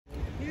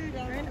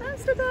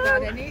Amsterdam! Nou,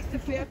 de nächste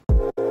fährt.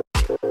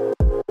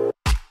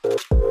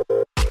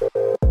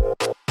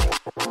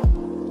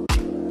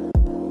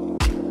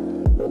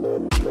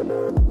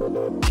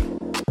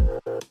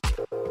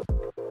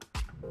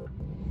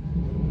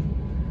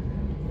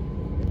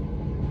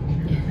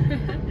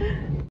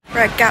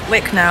 We're at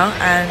Gatwick now,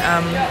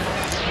 and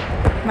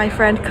my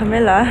friend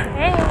Camilla.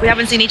 Hey. We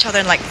haven't seen each other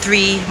in like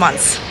 3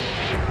 months.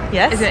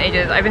 Yes? It's been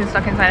ages. I've been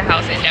stuck inside a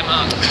house in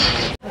Denmark.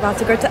 About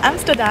to go to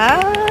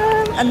Amsterdam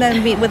and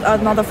then meet with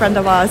another friend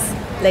of ours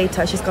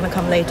later. She's gonna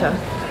come later.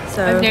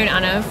 So I've known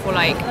Anna for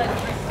like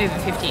over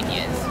 15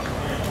 years.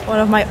 one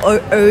of my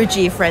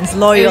OG friends,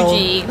 loyal,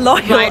 OG,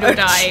 loyal ride or OG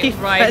die,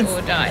 ride friends.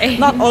 or die.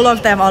 Not all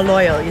of them are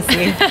loyal, you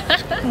see.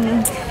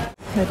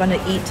 We're gonna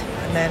eat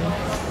and then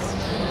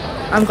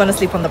I'm gonna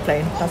sleep on the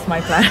plane. That's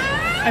my plan.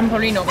 I'm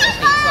probably not gonna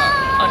sleep, but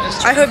I'll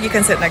just I hope you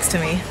can sit next to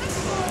me.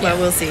 Well,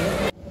 we'll see.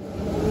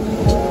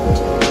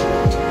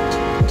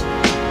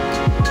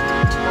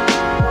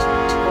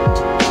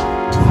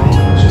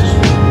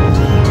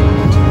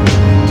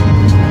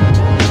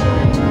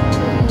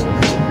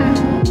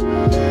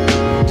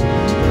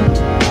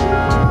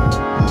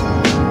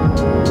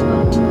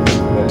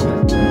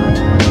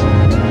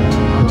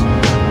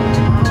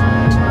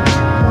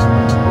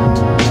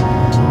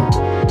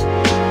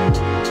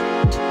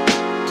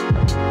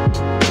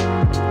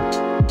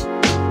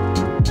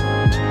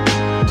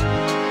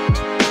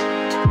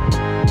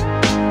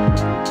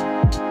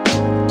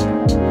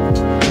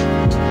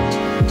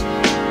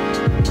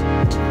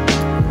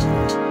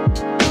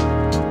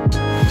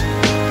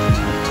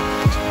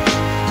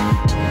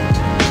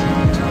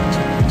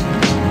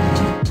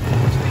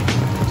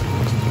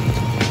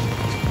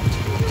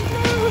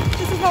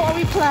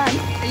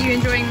 Are you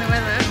enjoying the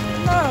weather?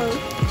 No.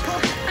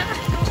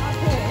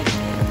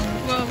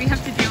 Well, we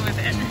have to deal with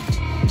it.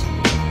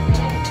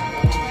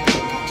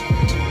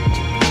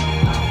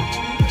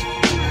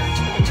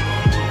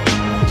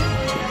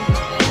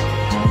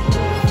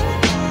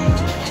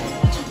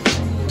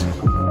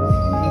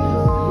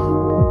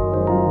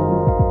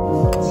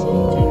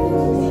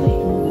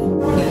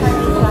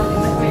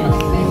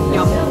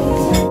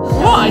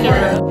 What? I don't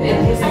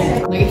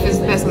know. Like if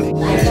there's something.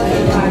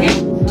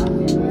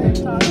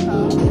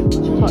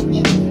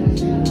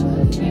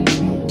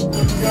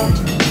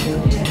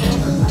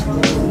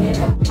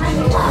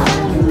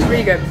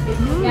 Really good.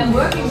 Yeah, I'm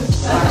working.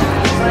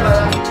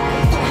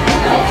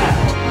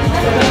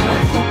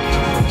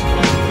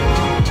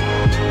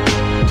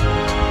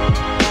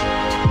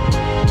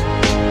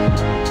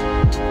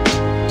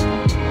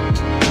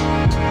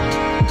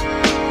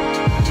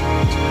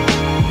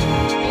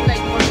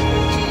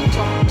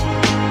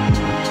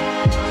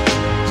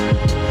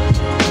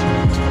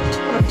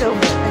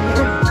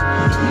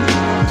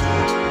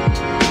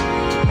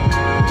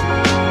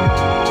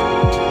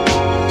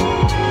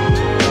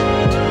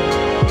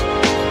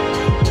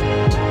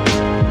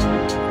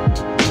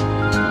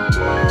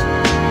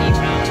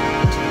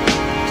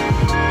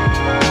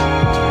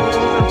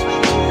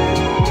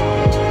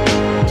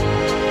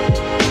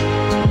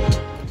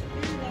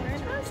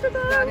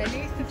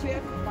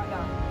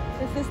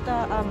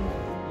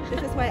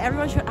 This is why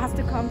everyone has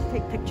to come to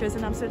take pictures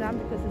in Amsterdam,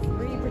 because it's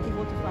really pretty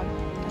waterfront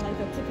and like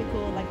the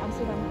typical like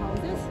Amsterdam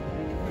houses.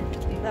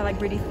 They're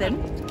like really thin.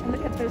 And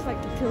look at those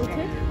like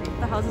tilted.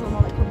 The houses are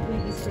not like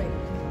completely straight.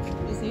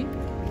 You see?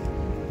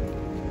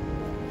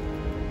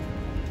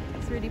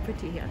 It's really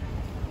pretty here.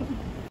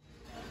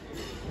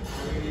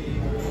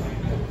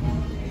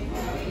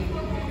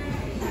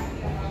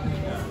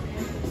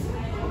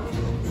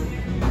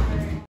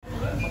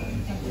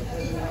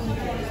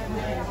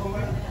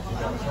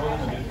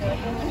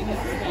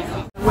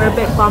 We're a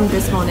bit bummed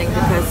this morning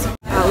because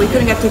we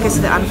couldn't get tickets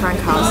to the Anne Frank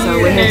house, so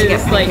we're here to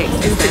get pancakes.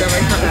 Like Instagram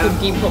account called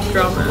Depop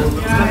Drama.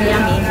 It's gonna be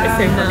yummy. It's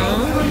so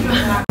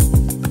funny.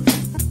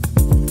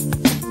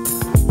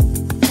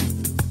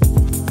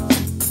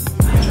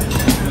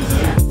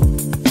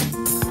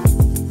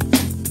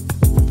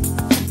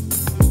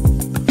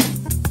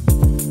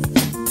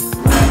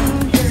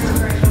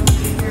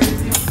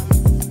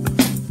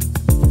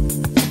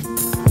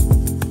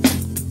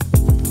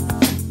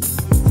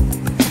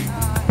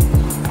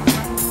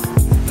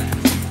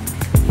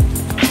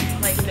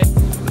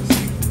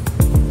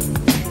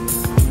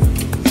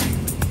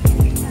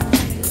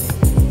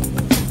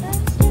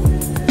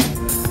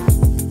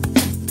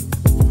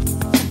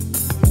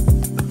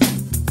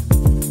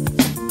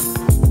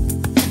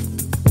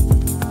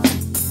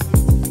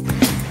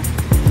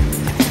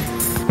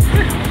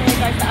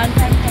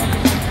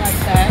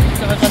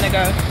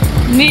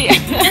 Nee.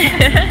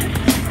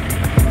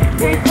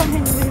 We're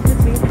coming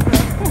with me.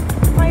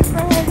 My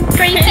friend.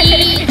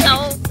 Crazy.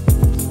 Oh.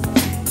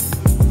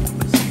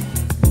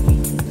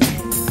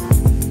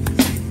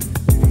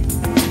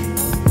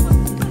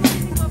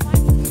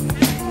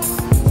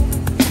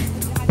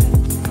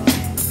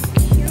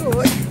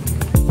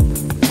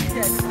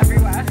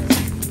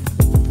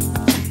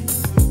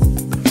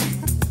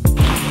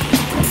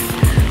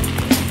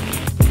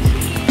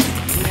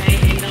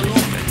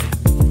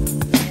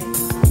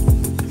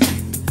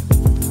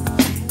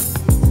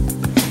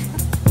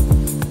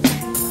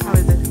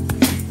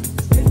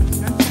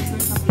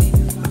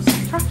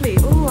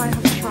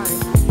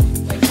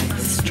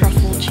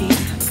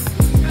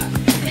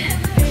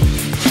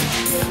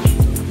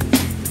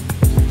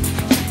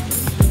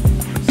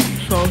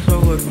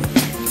 work.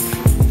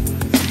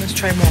 Let's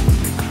try more.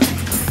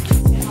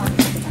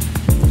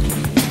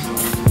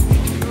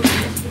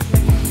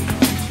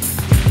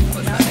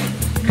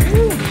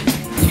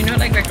 Do you not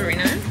like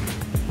pecorino?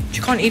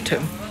 You can't eat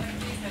him.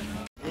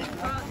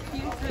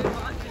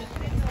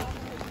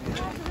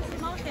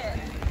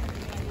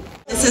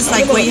 This is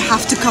like where you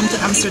have to come to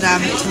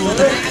Amsterdam for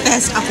the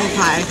best apple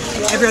pie.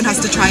 Everyone has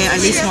to try it at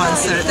least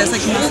once. So there's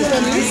like most of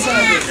them.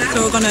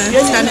 So we're gonna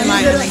stand in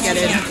line and then get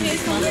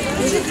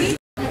in.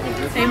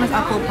 Famous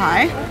apple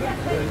pie.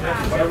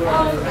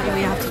 That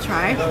we have to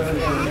try.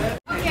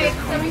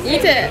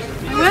 Eat it!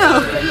 I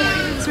will.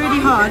 It's really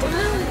hard.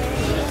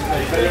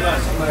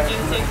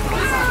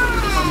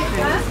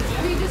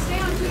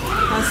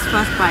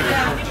 First bite.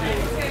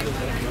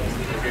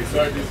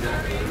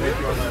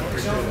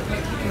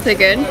 Is it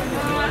good?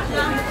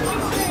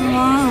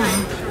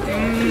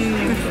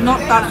 It's not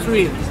that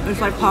sweet. It's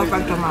like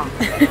perfect amount.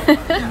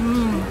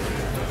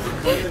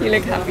 You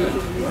look happy.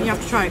 You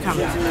have to try it,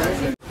 Cameron.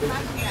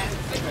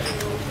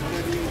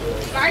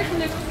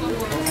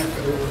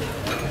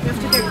 You have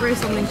to get Grace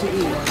something to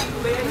eat.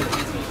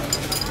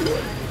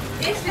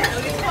 It's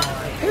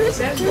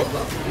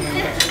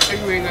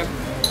really good.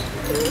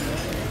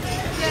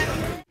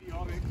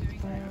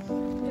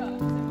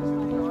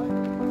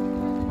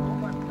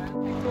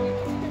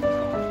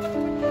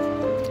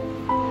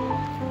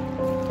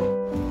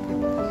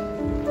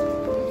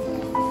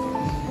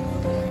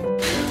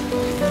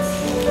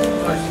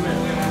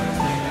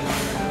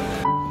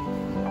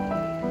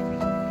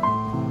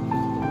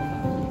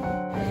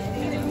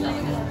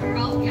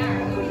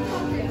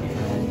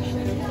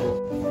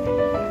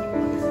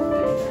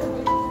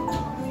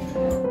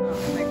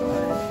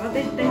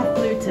 They have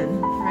gluten,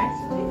 right?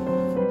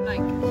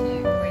 Like, the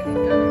way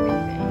they've done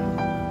everything.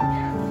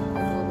 Yeah.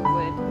 With all the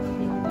wood.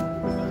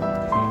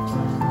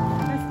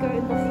 Let's go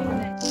in the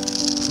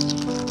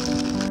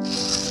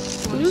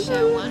Want to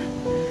share one?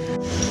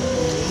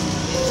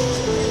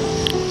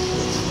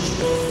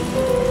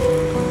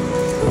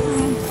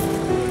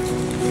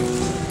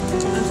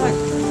 It's like,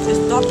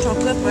 it's dark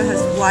chocolate but it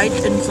has white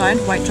inside,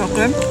 white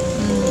chocolate.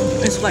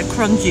 It's like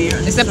crunchy.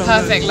 It's the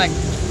perfect, like,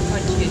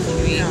 crunchy to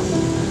eat. Yeah.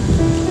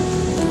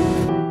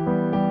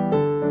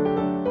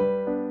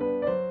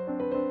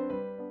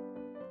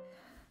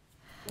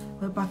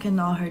 We're back in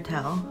our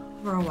hotel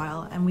for a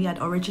while, and we had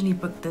originally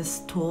booked this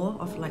tour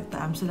of like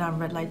the Amsterdam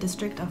red light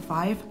district at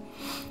 5,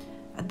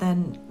 and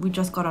then we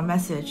just got a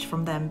message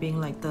from them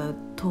being like the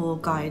tour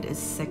guide is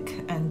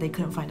sick and they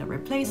couldn't find a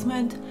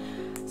replacement.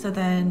 So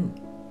then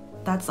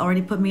that's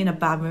already put me in a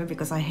bad mood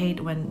because I hate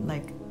when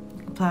like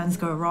plans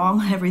go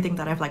wrong, everything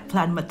that I've like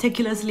planned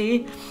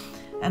meticulously,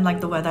 and like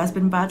the weather has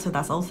been bad, so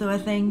that's also a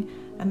thing.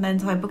 And then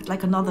so I booked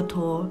like another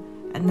tour,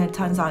 and then it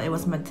turns out it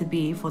was meant to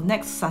be for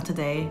next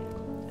Saturday,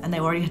 and they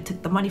already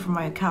took the money from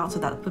my account, so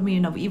that put me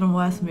in an even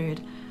worse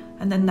mood.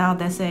 And then now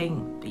they're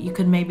saying you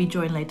can maybe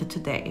join later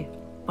today,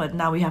 but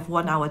now we have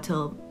 1 hour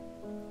till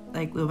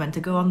like we were meant to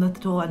go on the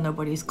tour and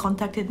nobody's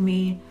contacted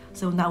me,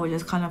 so now we're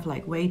just kind of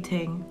like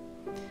waiting.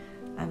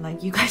 And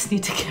like, you guys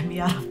need to get me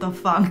out of the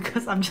funk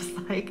because I'm just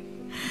like,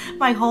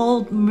 my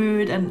whole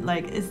mood and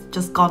like it's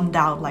just gone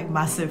down like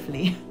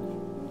massively.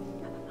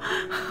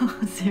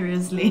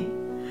 Seriously.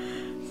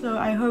 So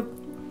I hope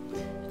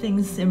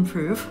things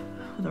improve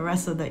for the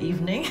rest of the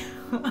evening.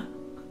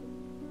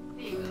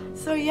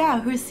 So yeah,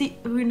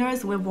 who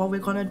knows what we're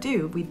gonna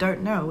do? We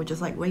don't know. We're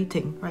just like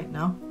waiting right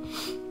now.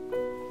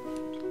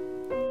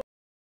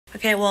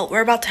 Okay, well,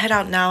 we're about to head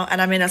out now,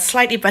 and I'm in a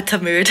slightly better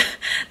mood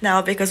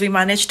now because we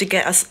managed to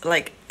get us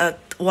like a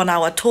 1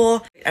 hour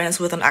tour, and it's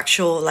with an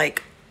actual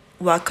like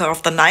worker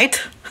of the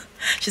night.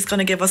 She's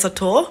gonna give us a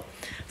tour,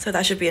 so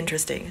that should be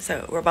interesting.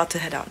 So we're about to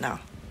head out now.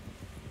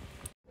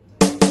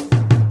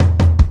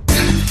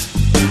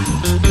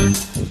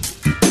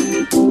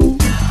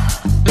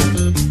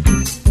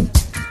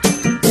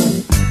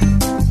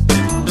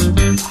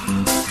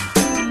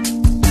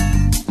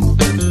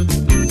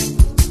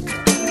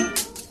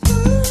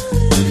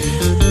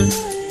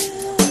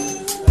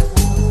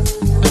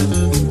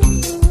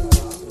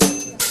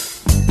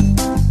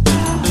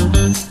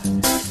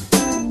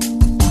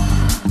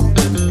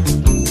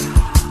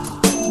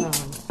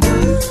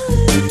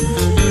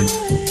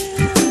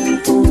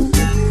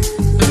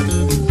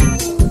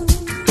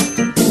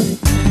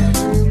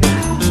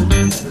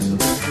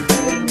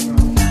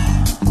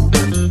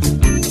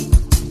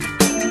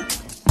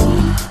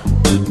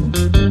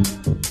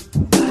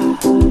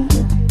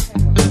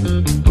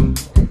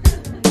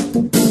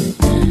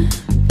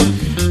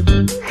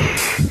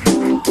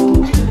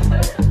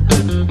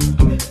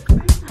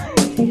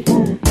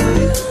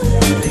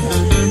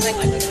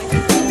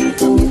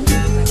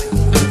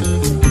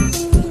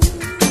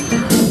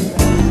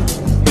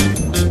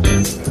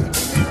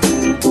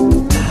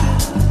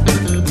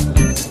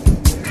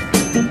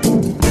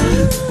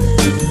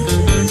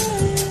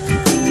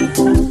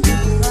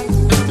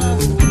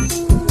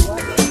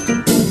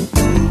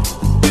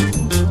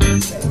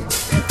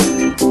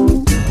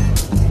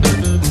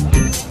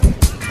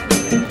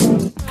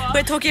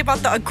 talking about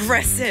the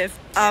aggressive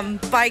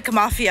bike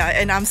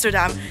mafia in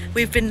Amsterdam.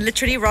 We've been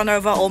literally run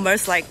over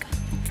almost like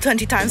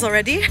 20 times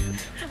already.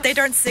 They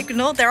don't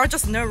signal, there are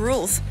just no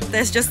rules.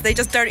 They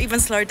just don't even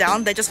slow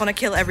down, they just want to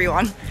kill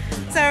everyone.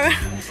 So,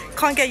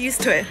 can't get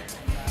used to it.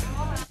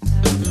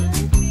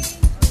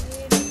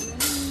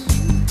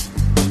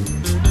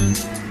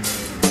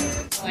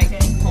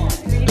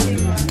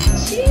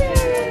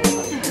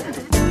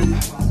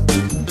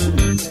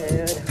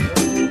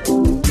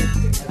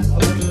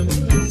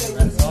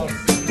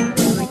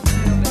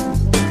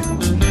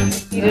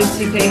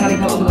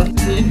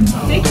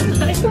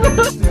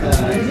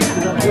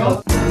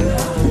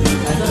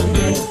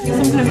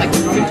 Sometimes like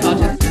fruit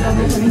tartar.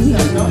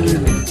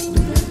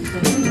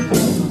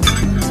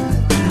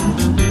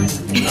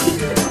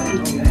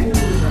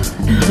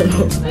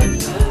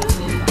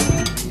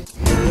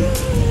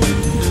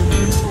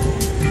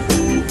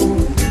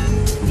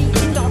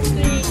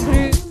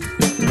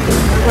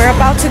 We're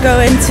about to go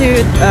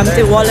into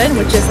the Wallen,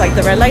 which is like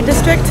the red light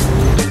district.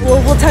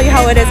 We'll tell you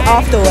how it is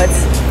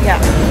afterwards. Yeah.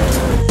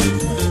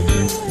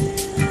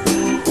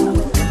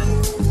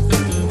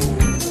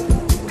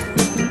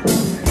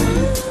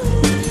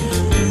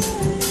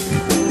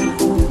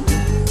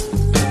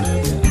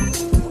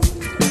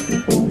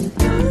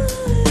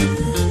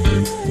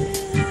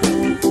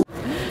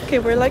 Okay,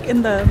 we're like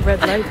in the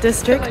red light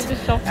district,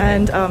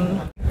 and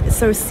it's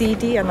so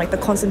seedy, and like the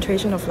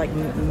concentration of like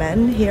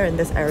men here in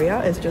this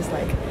area is just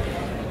like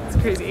It's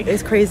crazy.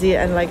 It's crazy,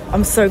 and like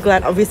I'm so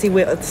glad. Obviously,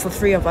 it's the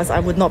three of us. I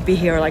would not be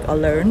here like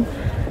alone,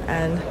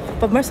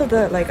 but most of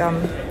the like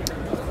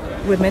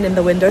women in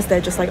the windows,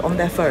 they're just like on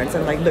their phones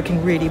and like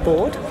looking really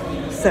bored.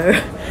 So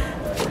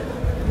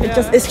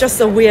it's just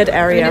a weird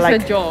area. I mean, it's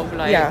like a job,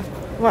 like yeah.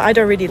 Well, I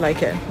don't really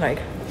like it. Like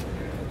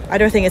I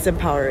don't think it's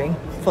empowering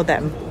for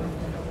them.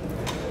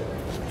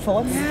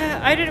 Thoughts? Yeah,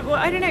 I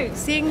don't know.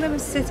 Seeing them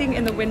sitting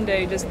in the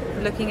window just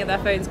looking at their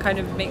phones kind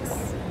of makes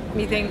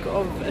me think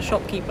of a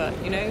shopkeeper,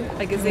 you know?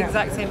 Like it's the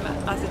exact same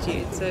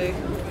attitude, so...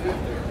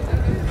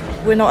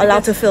 We're not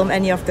allowed to film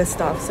any of this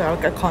stuff, so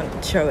I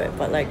can't show it,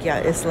 but like, yeah,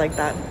 it's like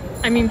that.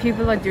 I mean,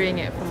 people are doing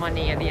it for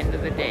money at the end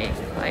of the day,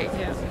 like,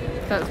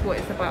 that's what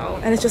it's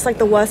about. And it's just like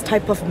the worst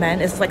type of men.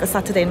 It's like a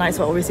Saturday night,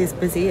 so obviously it's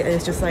busy.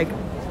 It's just like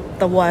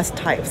the worst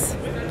types,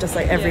 just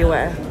like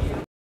everywhere.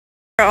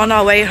 We're on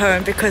our way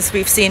home because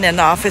we've seen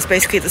enough. It's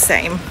basically the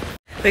same.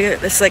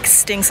 There's like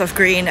stinks of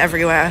green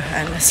everywhere,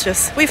 and it's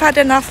just, we've had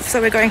enough, so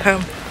we're going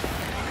home.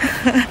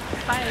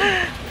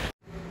 Bye.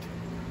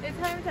 It's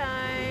home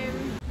time.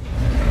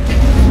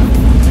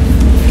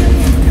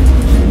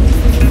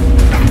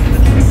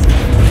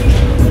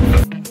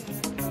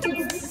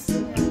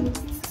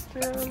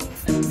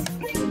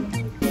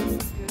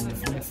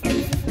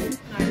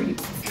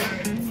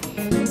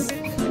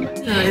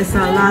 So it's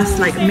our last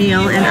like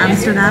meal in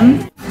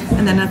Amsterdam,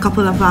 and then in a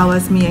couple of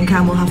hours me and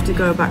Cam will have to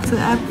go back to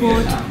the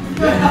airport and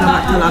go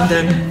back to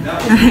London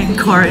and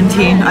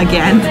quarantine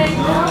again.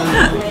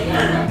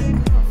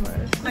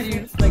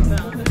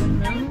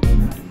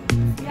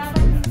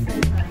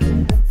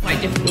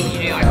 Quite difficult,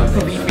 you know, I could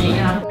probably be...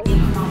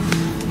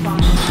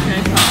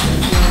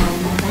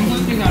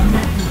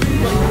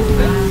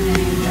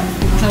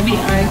 Tell me,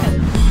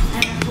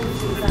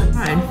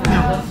 Fine.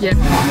 No. Yeah.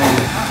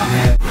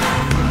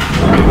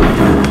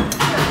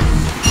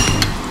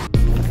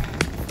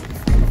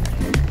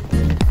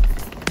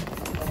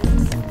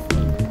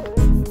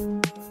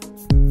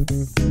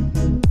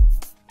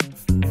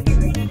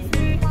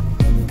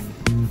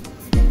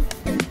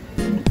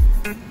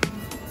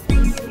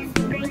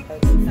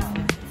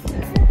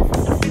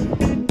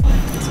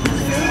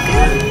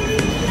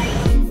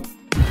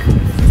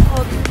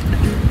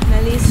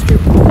 Melly's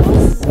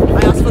Stroopwaffels.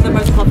 I asked for the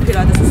most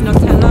popular. This is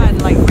Nutella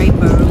and like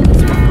rainbow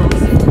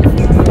sprinkles.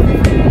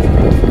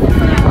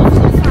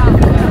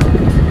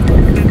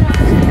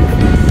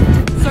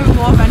 So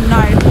warm and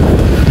nice.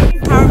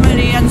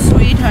 Caramelly and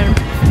sweet and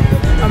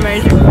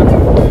amazing.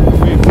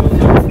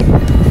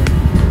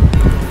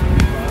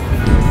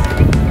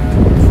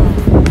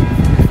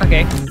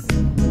 Okay.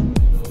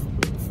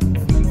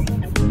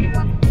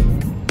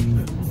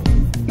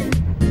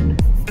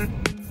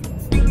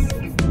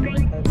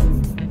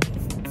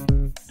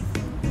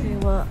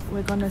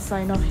 We're gonna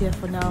sign off here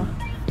for now.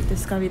 This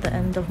is gonna be the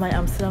end of my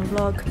Amsterdam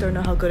vlog. Don't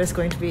know how good it's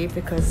going to be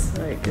because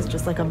like it's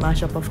just like a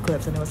mashup of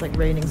clips, and it was like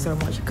raining so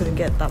much I couldn't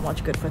get that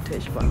much good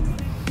footage. But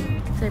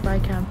say bye,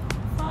 Cam.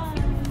 Bye.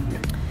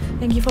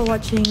 Thank you for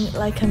watching.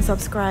 Like and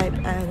subscribe,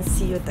 and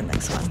see you at the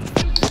next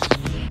one.